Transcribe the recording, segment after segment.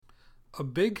A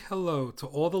big hello to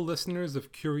all the listeners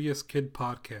of Curious Kid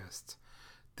Podcast.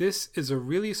 This is a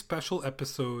really special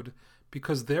episode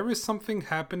because there is something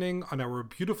happening on our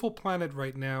beautiful planet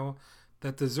right now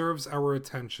that deserves our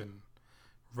attention.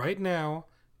 Right now,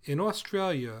 in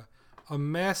Australia, a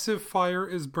massive fire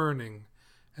is burning,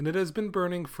 and it has been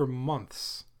burning for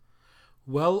months.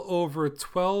 Well over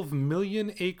 12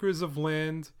 million acres of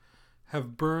land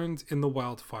have burned in the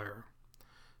wildfire.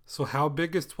 So how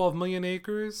big is 12 million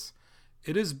acres?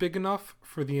 It is big enough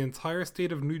for the entire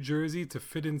state of New Jersey to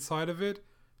fit inside of it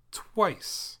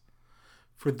twice.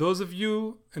 For those of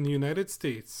you in the United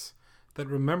States that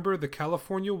remember the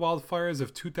California wildfires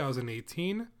of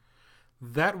 2018,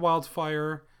 that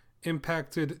wildfire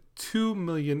impacted 2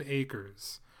 million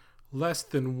acres, less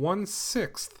than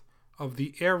 1/6 of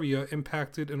the area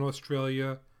impacted in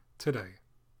Australia today.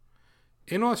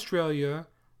 In Australia,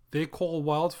 they call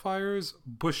wildfires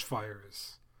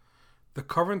bushfires. The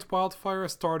current wildfire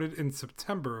started in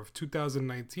September of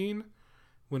 2019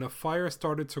 when a fire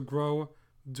started to grow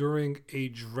during a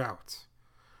drought.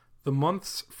 The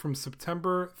months from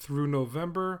September through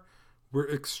November were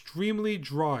extremely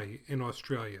dry in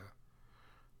Australia.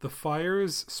 The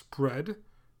fires spread,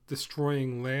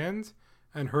 destroying land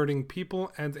and hurting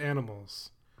people and animals.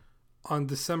 On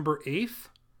December 8th,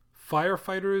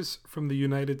 firefighters from the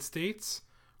United States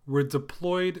were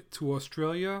deployed to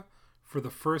Australia for the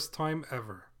first time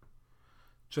ever.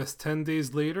 Just 10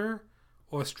 days later,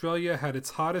 Australia had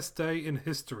its hottest day in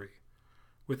history,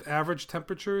 with average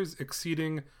temperatures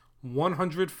exceeding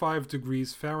 105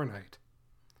 degrees Fahrenheit.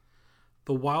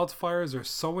 The wildfires are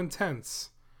so intense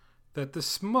that the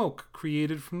smoke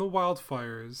created from the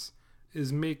wildfires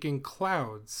is making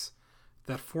clouds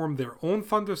that form their own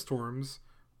thunderstorms,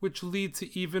 which lead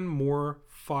to even more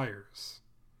fires.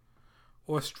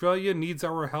 Australia needs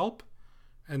our help,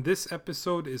 and this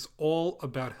episode is all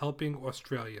about helping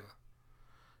Australia.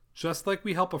 Just like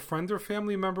we help a friend or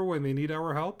family member when they need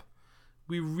our help,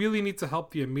 we really need to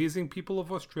help the amazing people of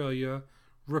Australia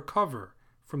recover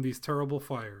from these terrible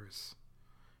fires.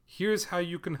 Here's how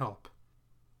you can help.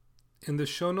 In the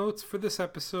show notes for this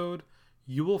episode,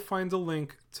 you will find a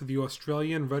link to the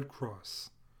Australian Red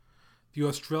Cross. The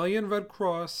Australian Red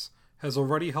Cross has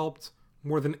already helped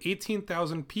more than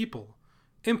 18,000 people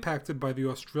impacted by the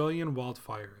Australian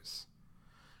wildfires.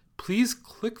 Please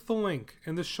click the link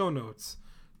in the show notes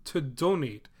to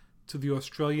donate to the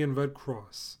Australian Red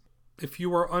Cross. If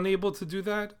you are unable to do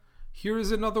that, here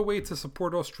is another way to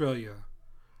support Australia.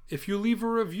 If you leave a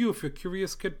review for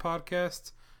Curious Kid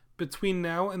Podcast between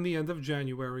now and the end of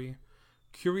January,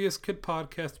 Curious Kid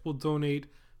Podcast will donate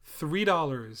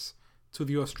 $3 to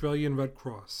the Australian Red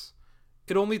Cross.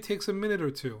 It only takes a minute or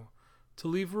two to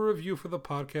leave a review for the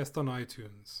podcast on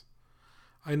iTunes.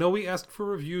 I know we ask for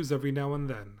reviews every now and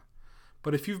then,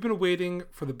 but if you've been waiting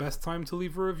for the best time to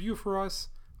leave a review for us,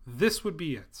 this would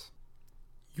be it.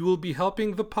 You will be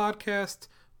helping the podcast,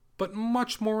 but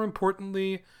much more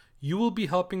importantly, you will be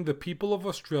helping the people of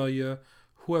Australia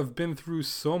who have been through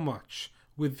so much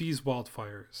with these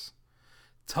wildfires.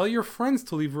 Tell your friends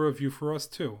to leave a review for us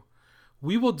too.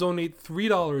 We will donate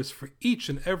 $3 for each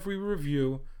and every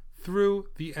review through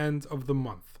the end of the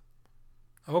month.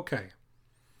 Okay,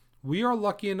 we are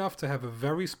lucky enough to have a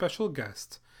very special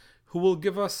guest who will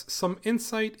give us some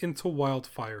insight into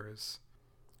wildfires.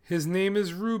 His name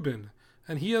is Ruben,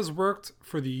 and he has worked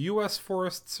for the U.S.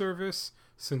 Forest Service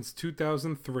since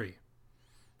 2003.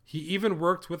 He even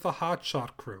worked with a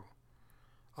hotshot crew.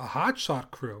 A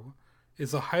hotshot crew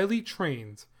is a highly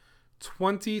trained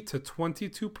 20 to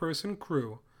 22 person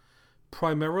crew,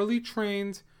 primarily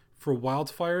trained for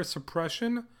wildfire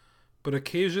suppression, but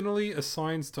occasionally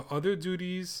assigned to other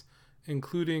duties,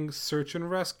 including search and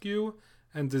rescue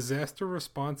and disaster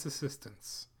response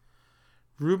assistance.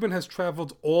 Ruben has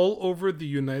traveled all over the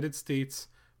United States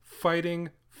fighting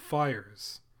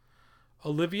fires.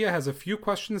 Olivia has a few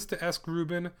questions to ask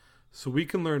Ruben so we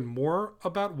can learn more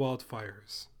about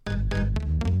wildfires.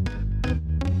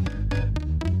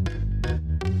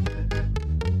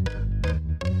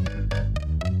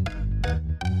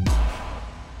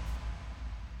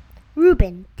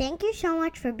 Ruben, thank you so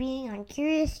much for being on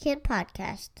Curious Kid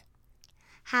Podcast.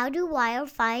 How do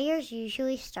wildfires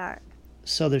usually start?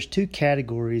 So there's two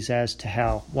categories as to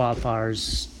how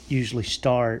wildfires usually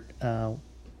start.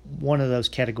 One of those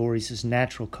categories is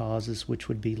natural causes, which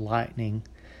would be lightning.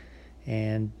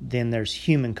 And then there's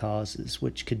human causes,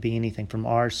 which could be anything from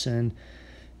arson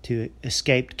to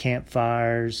escaped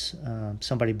campfires,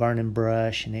 somebody burning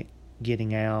brush and it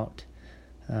getting out.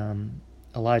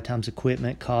 A lot of times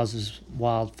equipment causes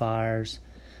wildfires.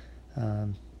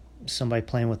 Somebody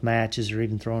playing with matches or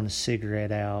even throwing a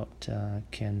cigarette out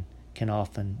can can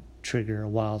often trigger a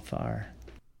wildfire.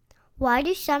 Why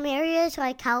do some areas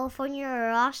like California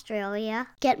or Australia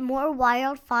get more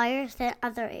wildfires than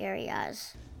other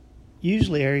areas?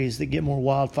 Usually areas that get more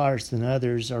wildfires than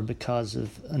others are because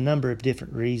of a number of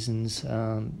different reasons.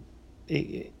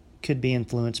 It could be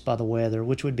influenced by the weather,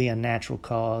 which would be a natural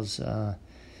cause.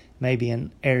 Maybe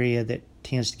an area that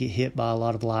tends to get hit by a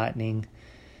lot of lightning.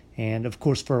 And of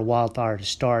course, for a wildfire to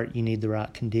start, you need the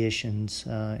right conditions.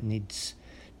 It needs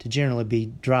to generally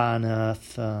be dry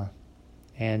enough,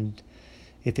 and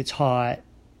if it's hot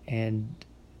and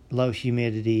low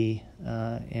humidity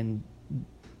and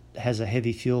has a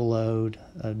heavy fuel load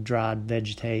of dried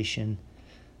vegetation,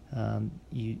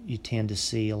 you tend to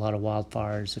see a lot of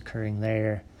wildfires occurring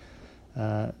there.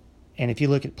 And if you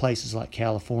look at places like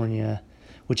California,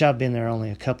 which I've been there only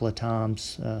a couple of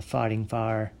times fighting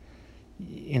fire,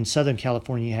 in Southern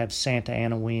California you have Santa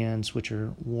Ana winds, which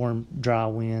are warm, dry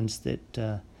winds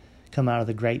that come out of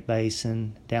the Great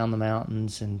Basin, down the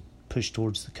mountains, and push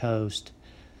towards the coast.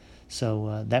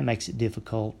 So that makes it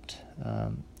difficult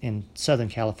in Southern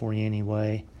California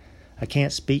anyway. I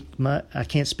can't speak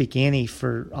any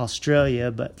for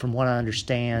Australia, but from what I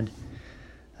understand,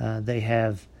 they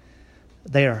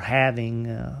are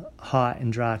having hot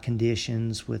and dry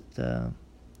conditions with a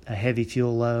heavy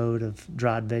fuel load of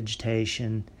dried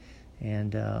vegetation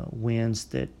and winds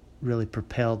that really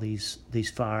propel these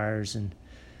fires. And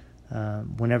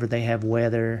whenever they have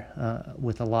weather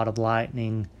with a lot of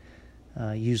lightning,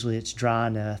 usually it's dry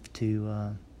enough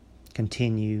to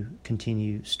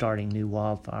continue starting new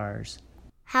wildfires.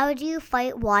 How do you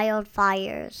fight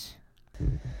wildfires?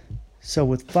 So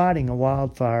with fighting a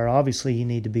wildfire, obviously you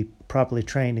need to be properly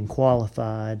trained and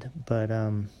qualified, but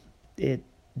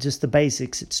just the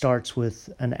basics. It starts with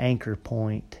an anchor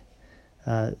point.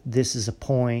 This is a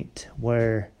point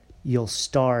where you'll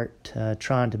start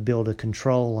trying to build a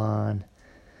control line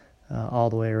all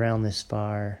the way around this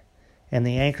fire. And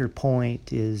the anchor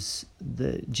point is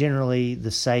generally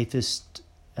the safest,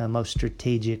 most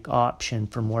strategic option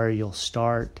from where you'll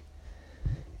start.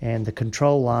 And the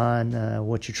control line,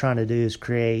 what you're trying to do is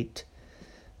create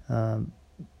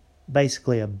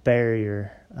basically a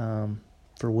barrier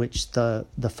for which the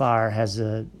fire has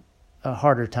a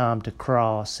harder time to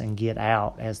cross and get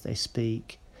out, as they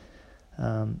speak.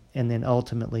 And then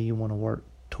ultimately you want to work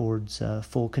towards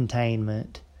full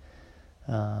containment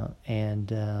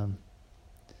and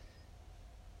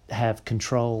have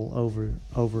control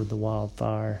over the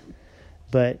wildfire.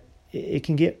 But it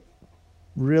can get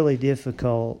really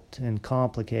difficult and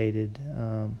complicated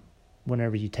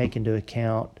whenever you take into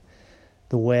account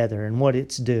the weather and what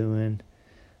it's doing,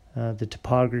 the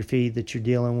topography that you're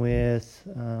dealing with.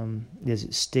 Is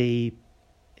it steep?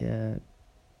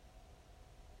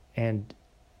 And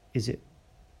is it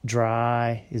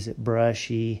dry? Is it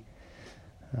brushy?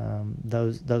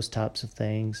 Those types of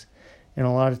things. And a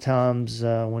lot of times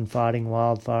when fighting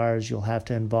wildfires, you'll have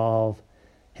to involve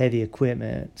heavy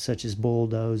equipment such as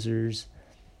bulldozers,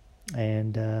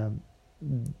 and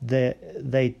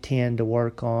they tend to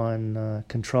work on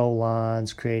control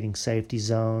lines, creating safety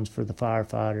zones for the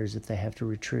firefighters if they have to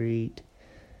retreat.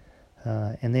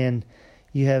 And then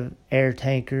you have air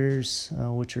tankers,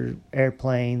 which are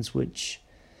airplanes which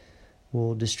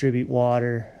will distribute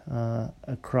water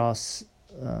across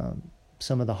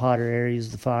some of the hotter areas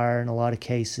of the fire, in a lot of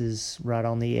cases right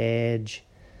on the edge.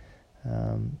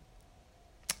 And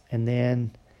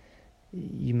then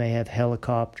you may have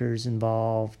helicopters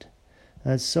involved.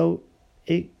 So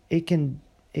it can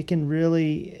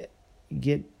really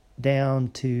get down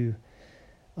to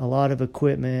a lot of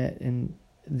equipment, and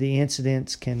the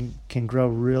incidents can grow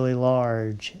really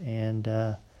large. And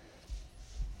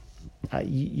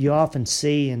you often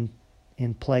see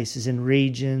in places, in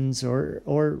regions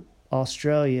or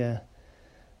Australia,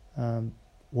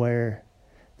 where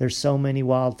there's so many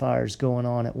wildfires going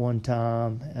on at one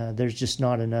time, there's just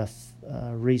not enough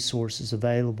resources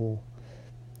available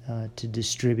to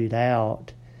distribute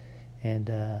out, and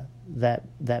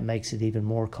that makes it even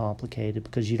more complicated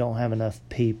because you don't have enough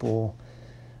people,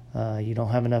 you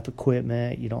don't have enough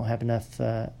equipment, you don't have enough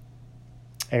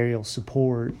aerial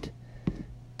support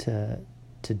to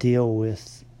deal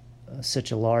with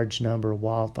such a large number of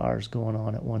wildfires going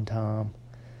on at one time.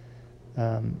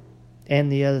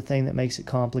 And the other thing that makes it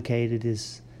complicated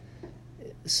is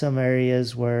some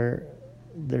areas where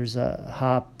there's a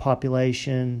high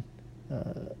population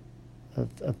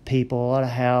of people, a lot of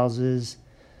houses.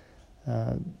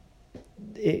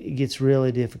 It gets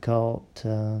really difficult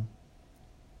to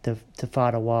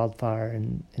fight a wildfire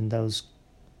in those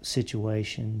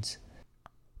situations.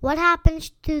 What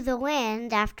happens to the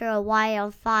land after a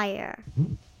wildfire?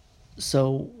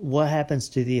 So what happens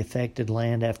to the affected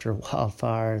land after a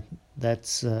wildfire?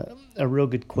 That's a real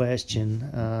good question.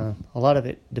 A lot of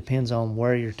it depends on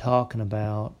where you're talking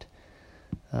about,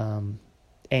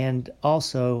 and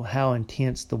also how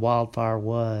intense the wildfire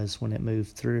was when it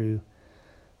moved through.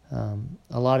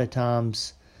 A lot of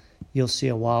times you'll see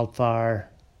a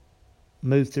wildfire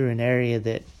move through an area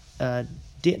that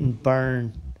didn't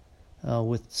burn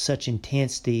with such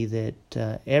intensity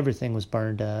that everything was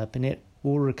burned up, and it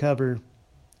will recover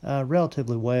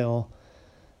relatively well.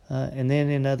 And then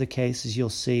in other cases, you'll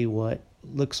see what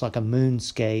looks like a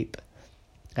moonscape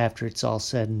after it's all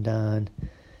said and done.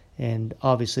 And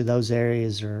obviously those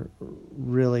areas are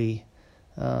really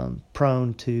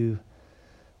prone to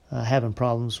having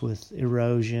problems with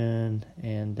erosion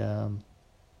and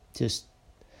just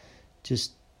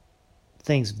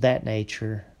things of that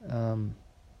nature.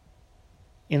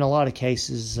 In a lot of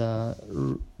cases,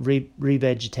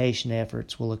 revegetation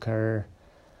efforts will occur.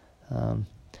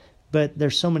 But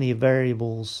there's so many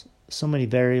variables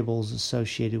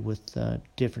associated with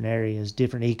different areas,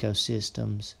 different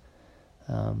ecosystems.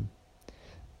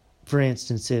 For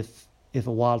instance, if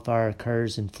a wildfire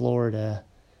occurs in Florida,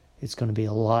 it's going to be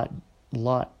a lot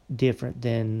different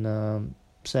than,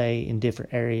 say, in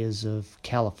different areas of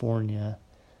California,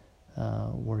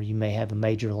 where you may have a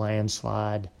major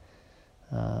landslide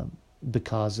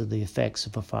because of the effects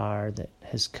of a fire that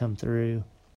has come through.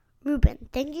 Ruben,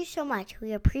 thank you so much.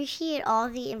 We appreciate all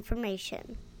the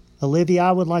information. Olivia,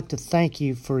 I would like to thank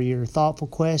you for your thoughtful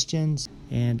questions,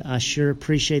 and I sure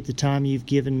appreciate the time you've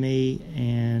given me,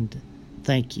 and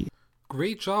thank you.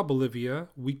 Great job, Olivia.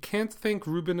 We can't thank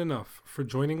Ruben enough for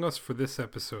joining us for this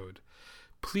episode.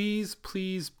 Please,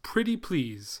 pretty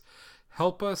please,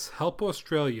 help us help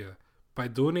Australia by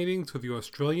donating to the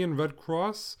Australian Red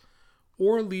Cross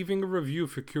or leaving a review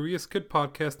for Curious Kid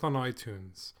Podcast on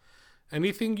iTunes.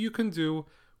 Anything you can do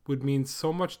would mean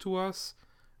so much to us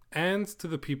and to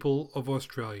the people of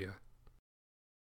Australia.